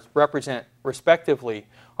green bars represent respectively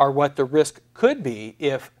are what the risk could be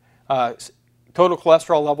if total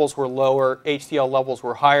cholesterol levels were lower, HDL levels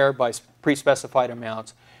were higher by pre-specified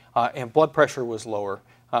amounts, and blood pressure was lower.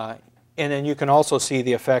 And then you can also see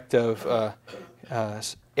the effect of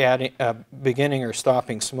beginning or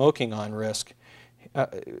stopping smoking on risk.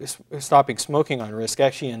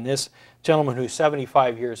 Actually, in this gentleman who's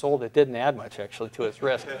 75 years old, it didn't add much actually to his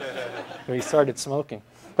risk when he started smoking.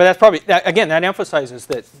 But that's probably, again, that emphasizes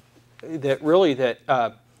that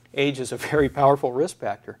age is a very powerful risk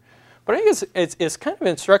factor. But I think it's kind of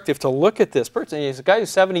instructive to look at this person. He's a guy who's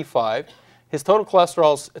 75. His total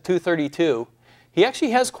cholesterol is 232. He actually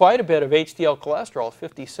has quite a bit of HDL cholesterol,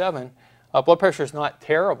 57. Blood pressure is not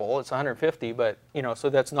terrible. It's 150, but so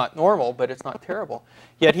that's not normal, but it's not terrible.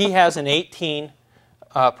 Yet he has an 18%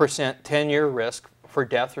 10-year risk for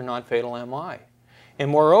death or non-fatal MI. And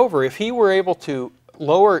moreover, if he were able to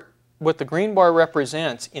lower what the green bar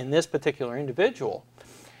represents in this particular individual,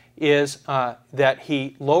 is that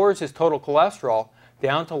he lowers his total cholesterol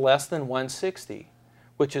down to less than 160,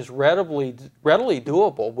 which is readily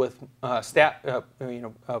doable with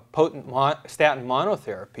potent statin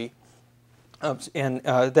monotherapy, and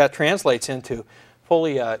that translates into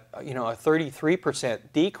fully a 33%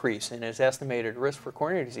 decrease in his estimated risk for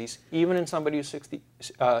coronary disease, even in somebody who's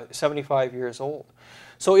 75 years old.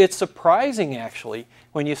 So it's surprising, actually,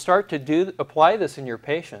 when you start to apply this in your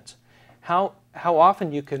patients, how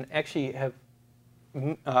often you can actually have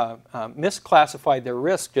misclassified their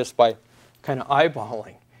risk just by kind of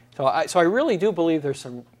eyeballing. So I really do believe there's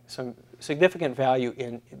some significant value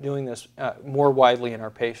in doing this more widely in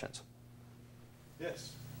our patients.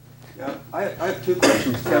 Yes. Yeah, I have two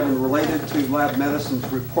questions, Kevin, related to lab medicine's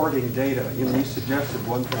reporting data. You suggested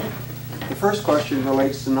one thing. The first question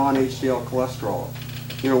relates to non-HDL cholesterol.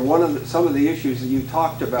 Some of the issues that you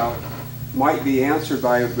talked about might be answered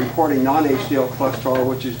by reporting non-HDL cholesterol,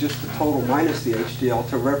 which is just the total minus the HDL,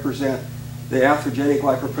 to represent the atherogenic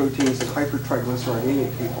lipoproteins and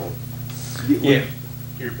hypertriglyceridemic people. Yeah. Can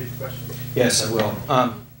you repeat the question? Yes, I will.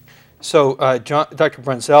 Dr.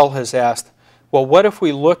 Brunzell has asked, well, what if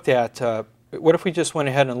we just went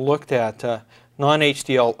ahead and looked at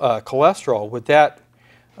non-HDL cholesterol? Would that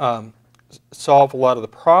solve a lot of the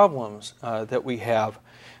problems that we have?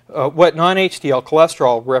 What non-HDL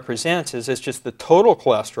cholesterol represents is it's just the total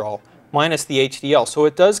cholesterol minus the HDL. So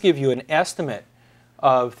it does give you an estimate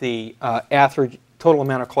of the total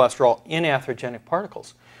amount of cholesterol in atherogenic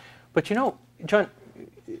particles. But John,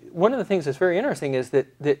 one of the things that's very interesting is that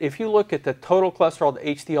if you look at the total cholesterol to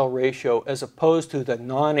HDL ratio as opposed to the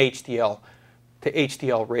non-HDL to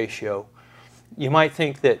HDL ratio, you might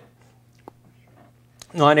think that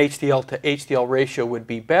non-HDL to HDL ratio would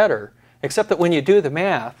be better, except that when you do the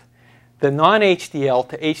math, the non-HDL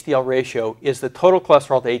to HDL ratio is the total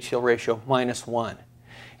cholesterol to HDL ratio minus 1.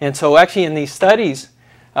 And so actually in these studies,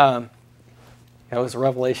 that was a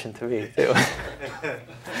revelation to me too.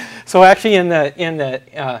 So actually in the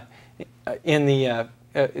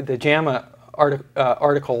JAMA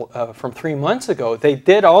article from 3 months ago, they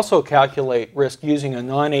did also calculate risk using a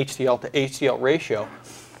non-HDL to HDL ratio.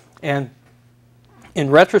 And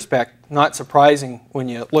in retrospect, not surprising when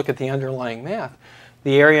you look at the underlying math,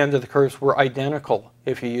 the area under the curves were identical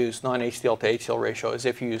if you use non-HDL to HDL ratio as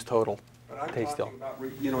if you use total But I'm to HDL. talking about,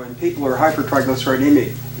 in people who are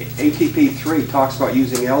hypertriglyceridemic, ATP3 talks about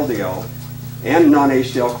using LDL and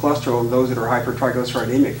non-HDL cholesterol in those that are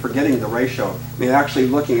hypertriglyceridemic, forgetting the ratio. Actually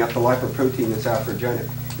looking at the lipoprotein that's atherogenic.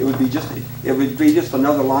 It would be just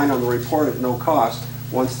another line on the report at no cost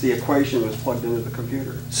once the equation was plugged into the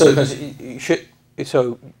computer. So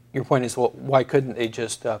your point is, well, why couldn't they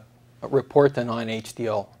just report the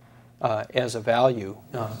non-HDL as a value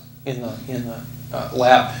in the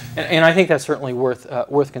lab? And I think that's certainly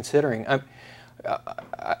worth considering.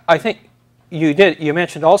 I think You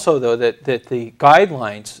mentioned also, though, that the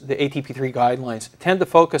guidelines, the ATP3 guidelines, tend to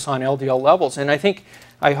focus on LDL levels. And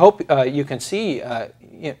I hope you can see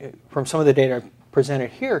from some of the data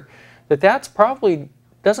presented here that that's probably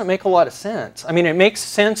doesn't make a lot of sense. I mean, it makes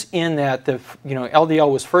sense in that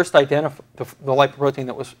LDL was first identified, the lipoprotein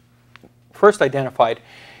that was first identified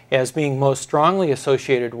as being most strongly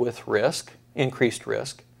associated with risk, increased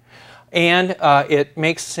risk. And it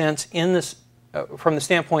makes sense in this from the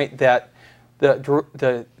standpoint that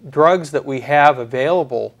the drugs that we have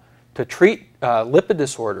available to treat lipid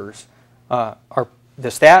disorders are the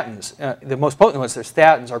statins. The most potent ones, the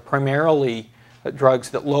statins, are primarily drugs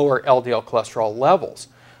that lower LDL cholesterol levels.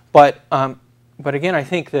 But again, I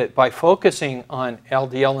think that by focusing on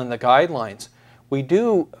LDL in the guidelines, we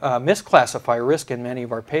do misclassify risk in many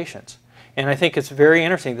of our patients. And I think it's very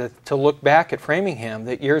interesting to look back at Framingham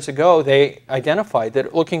that years ago they identified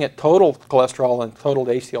that looking at total cholesterol and total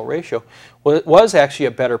to HDL ratio was actually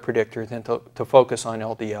a better predictor than to focus on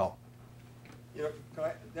LDL.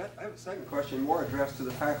 I have a second question more addressed to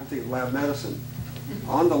the Faculty of Lab Medicine.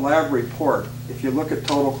 On the lab report, if you look at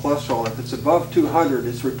total cholesterol, if it's above 200,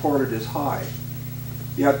 it's reported as high.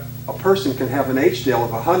 Yet a person can have an HDL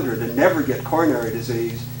of 100 and never get coronary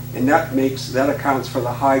disease, and that accounts for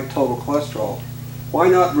the high total cholesterol. Why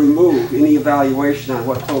not remove any evaluation on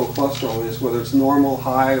what total cholesterol is, whether it's normal,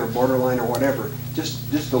 high, or borderline, or whatever? Just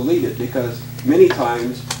delete it, because many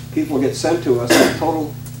times people get sent to us with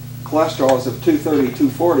total cholesterol is of 230,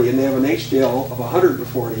 240, and they have an HDL of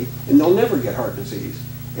 140, and they'll never get heart disease.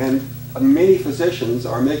 And many physicians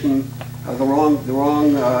are making the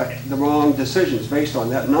wrong decisions based on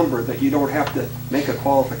that number that you don't have to make a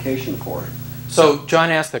qualification for. So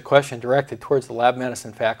John asked a question directed towards the lab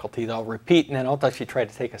medicine faculty that I'll repeat, and then I'll actually try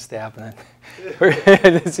to take a stab and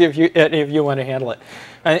then see if you want to handle it.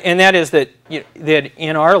 And that is that that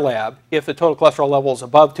in our lab, if the total cholesterol level is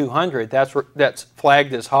above 200, that's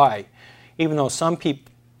flagged as high, even though some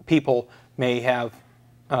people may have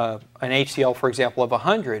an HDL, for example, of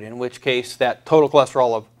 100, in which case that total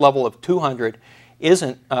cholesterol level of 200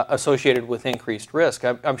 isn't associated with increased risk.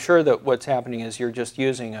 I'm sure that what's happening is you're just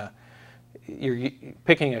using you're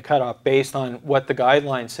picking a cutoff based on what the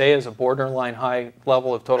guidelines say is a borderline high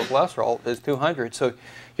level of total cholesterol is 200. So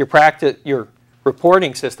your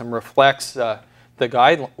reporting system reflects what the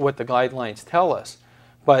guidelines tell us.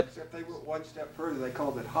 But except they went one step further. They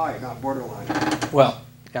called it high, not borderline. Well,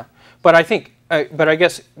 yeah. But I think, but I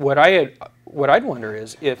guess what I'd wonder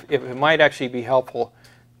is if it might actually be helpful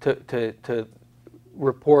to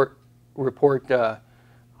report to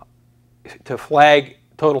flag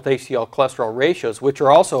total to HDL cholesterol ratios, which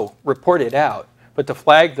are also reported out, but to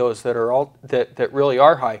flag those that really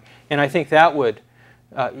are high. And I think that would,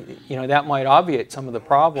 that might obviate some of the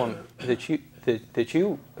problem that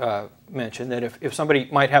you mentioned, that if somebody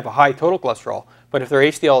might have a high total cholesterol, but if their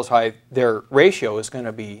HDL is high, their ratio is going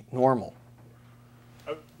to be normal.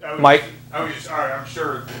 Mike? I'm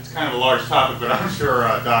sure it's kind of a large topic, but I'm sure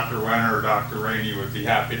Dr. Wenner or Dr. Rainey would be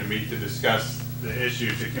happy to meet to discuss the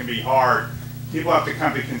issues. It can be hard. People have to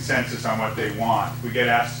come to consensus on what they want. We get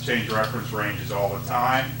asked to change reference ranges all the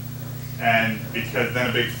time, and because then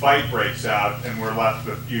a big fight breaks out, and we're left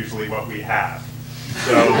with usually what we have.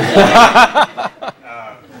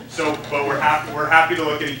 So, but we're happy to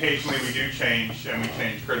look at occasionally we do change, and we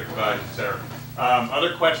change critical values, etc.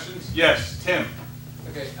 Other questions? Yes, Tim.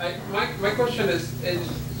 Okay, my question is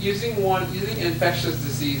using infectious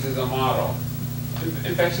disease as a model.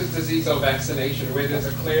 Infectious disease or vaccination, where there's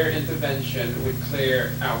a clear intervention with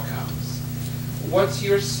clear outcomes. What's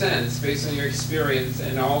your sense, based on your experience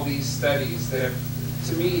in all these studies, that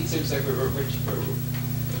to me it seems like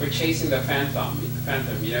we're chasing the phantom.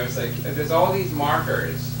 It's like there's all these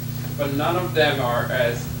markers, but none of them are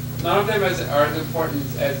as important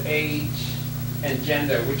as age and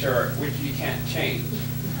gender, which you can't change.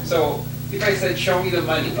 So if I said, show me the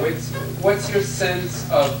money, what's your sense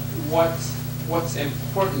of what's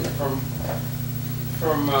important from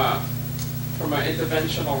an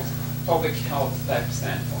interventional public health type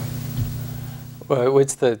standpoint? Well,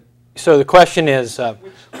 so the question is,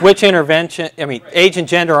 which intervention? I mean, age and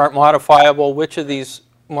gender aren't modifiable. Which of these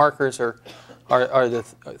markers are the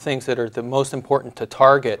things that are the most important to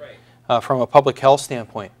target from a public health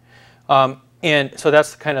standpoint? And so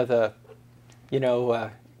that's kind of the,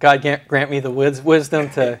 God grant me the wisdom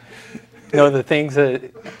to know the things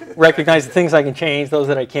that, recognize the things I can change, those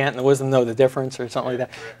that I can't, and the wisdom to know the difference, or something like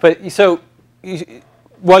that. But so,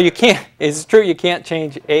 well, you can't. It's true you can't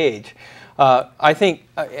change age. I think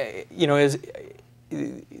is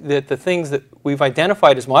that the things that we've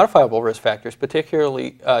identified as modifiable risk factors,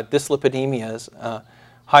 particularly dyslipidemias,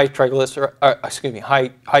 high triglyceride,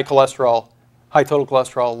 high cholesterol, high total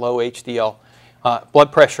cholesterol, low HDL, blood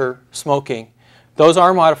pressure, smoking. Those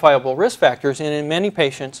are modifiable risk factors, and in many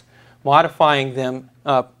patients, modifying them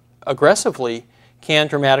aggressively can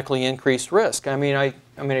dramatically increase risk. I mean, I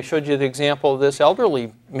showed you the example of this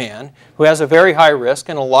elderly man who has a very high risk,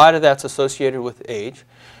 and a lot of that's associated with age,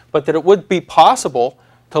 but that it would be possible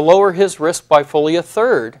to lower his risk by fully a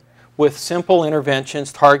third with simple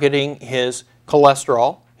interventions targeting his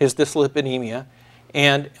cholesterol, his dyslipidemia,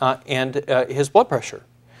 and his blood pressure.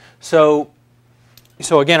 So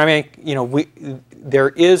again, I mean, you know, there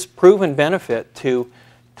is proven benefit to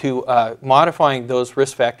modifying those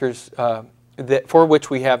risk factors for which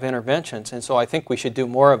we have interventions, and so I think we should do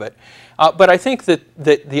more of it. But I think that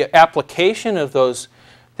the application of those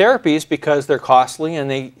therapies, because they're costly and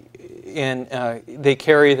they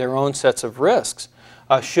carry their own sets of risks,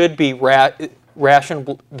 should be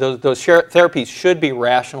rational. Those therapies should be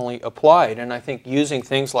rationally applied, and I think using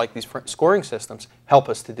things like these scoring systems help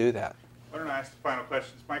us to do that. Why don't I ask the final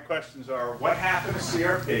questions? My questions are, what happened to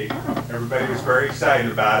CRP? Everybody was very excited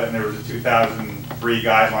about it, and there was a 2003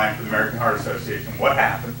 guideline for the American Heart Association. What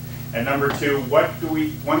happened? And number two,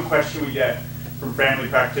 one question we get from family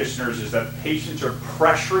practitioners is that patients are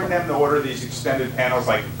pressuring them to order these extended panels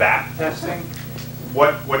like VAP testing.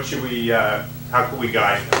 What should we, how can we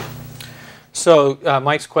guide them? So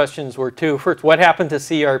Mike's questions were two. First, what happened to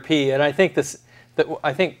CRP? And I think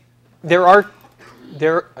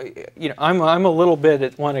you know, I'm a little bit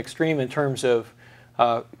at one extreme in terms of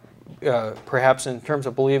perhaps in terms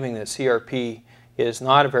of believing that CRP is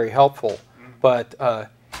not very helpful, but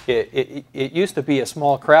it used to be a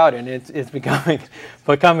small crowd, and it's becoming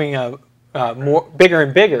bigger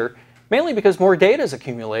and bigger, mainly because more data is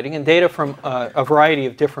accumulating, and data from a variety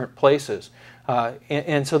of different places.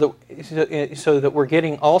 And so that we're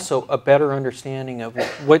getting also a better understanding of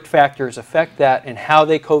what factors affect that and how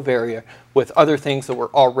they covary with other things that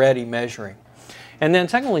we're already measuring. And then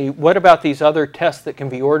secondly, what about these other tests that can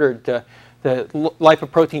be ordered? The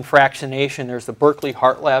lipoprotein fractionation, there's the Berkeley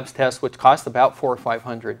Heart Labs test, which costs about $400 or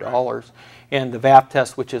 $500, and the VAP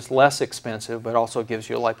test, which is less expensive but also gives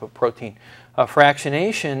you a lipoprotein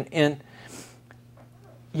fractionation. And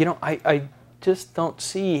you know, I just don't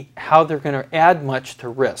see how they're going to add much to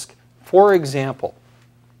risk. For example,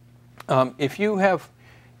 if you have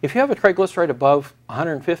a triglyceride above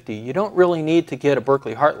 150, you don't really need to get a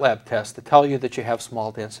Berkeley Heart Lab test to tell you that you have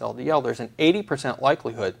small dense LDL. There's an 80%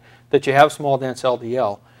 likelihood that you have small dense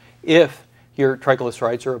LDL if your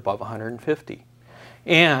triglycerides are above 150.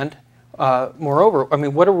 And moreover, I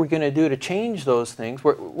mean, what are we going to do to change those things?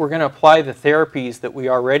 We're going to apply the therapies that we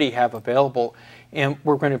already have available, and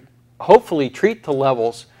we're going to hopefully treat to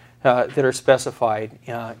levels that are specified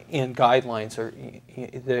in guidelines,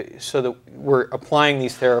 so that we're applying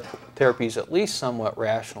these therapies at least somewhat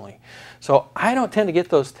rationally. So I don't tend to get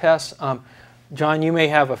those tests. John, you may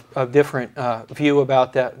have a different view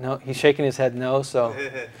about that. No, he's shaking his head no, so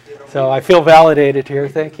I feel validated here.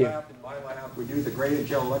 Thank you. We do the graded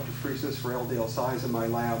gel electrophoresis for LDL size in my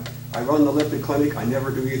lab. I run the lipid clinic. I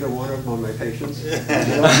never do either one of them on my patients.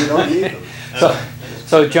 You don't need them.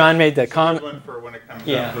 So John made the comment.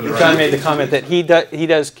 Yeah, John made the comment that he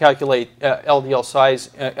does calculate LDL size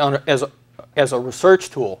as a research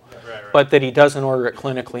tool, but that he doesn't order it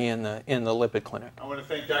clinically in the lipid clinic. I want to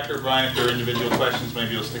thank Dr. O'Brien. If there are individual questions,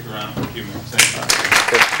 maybe you'll stick around for a few minutes.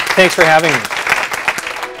 Thanks for having me.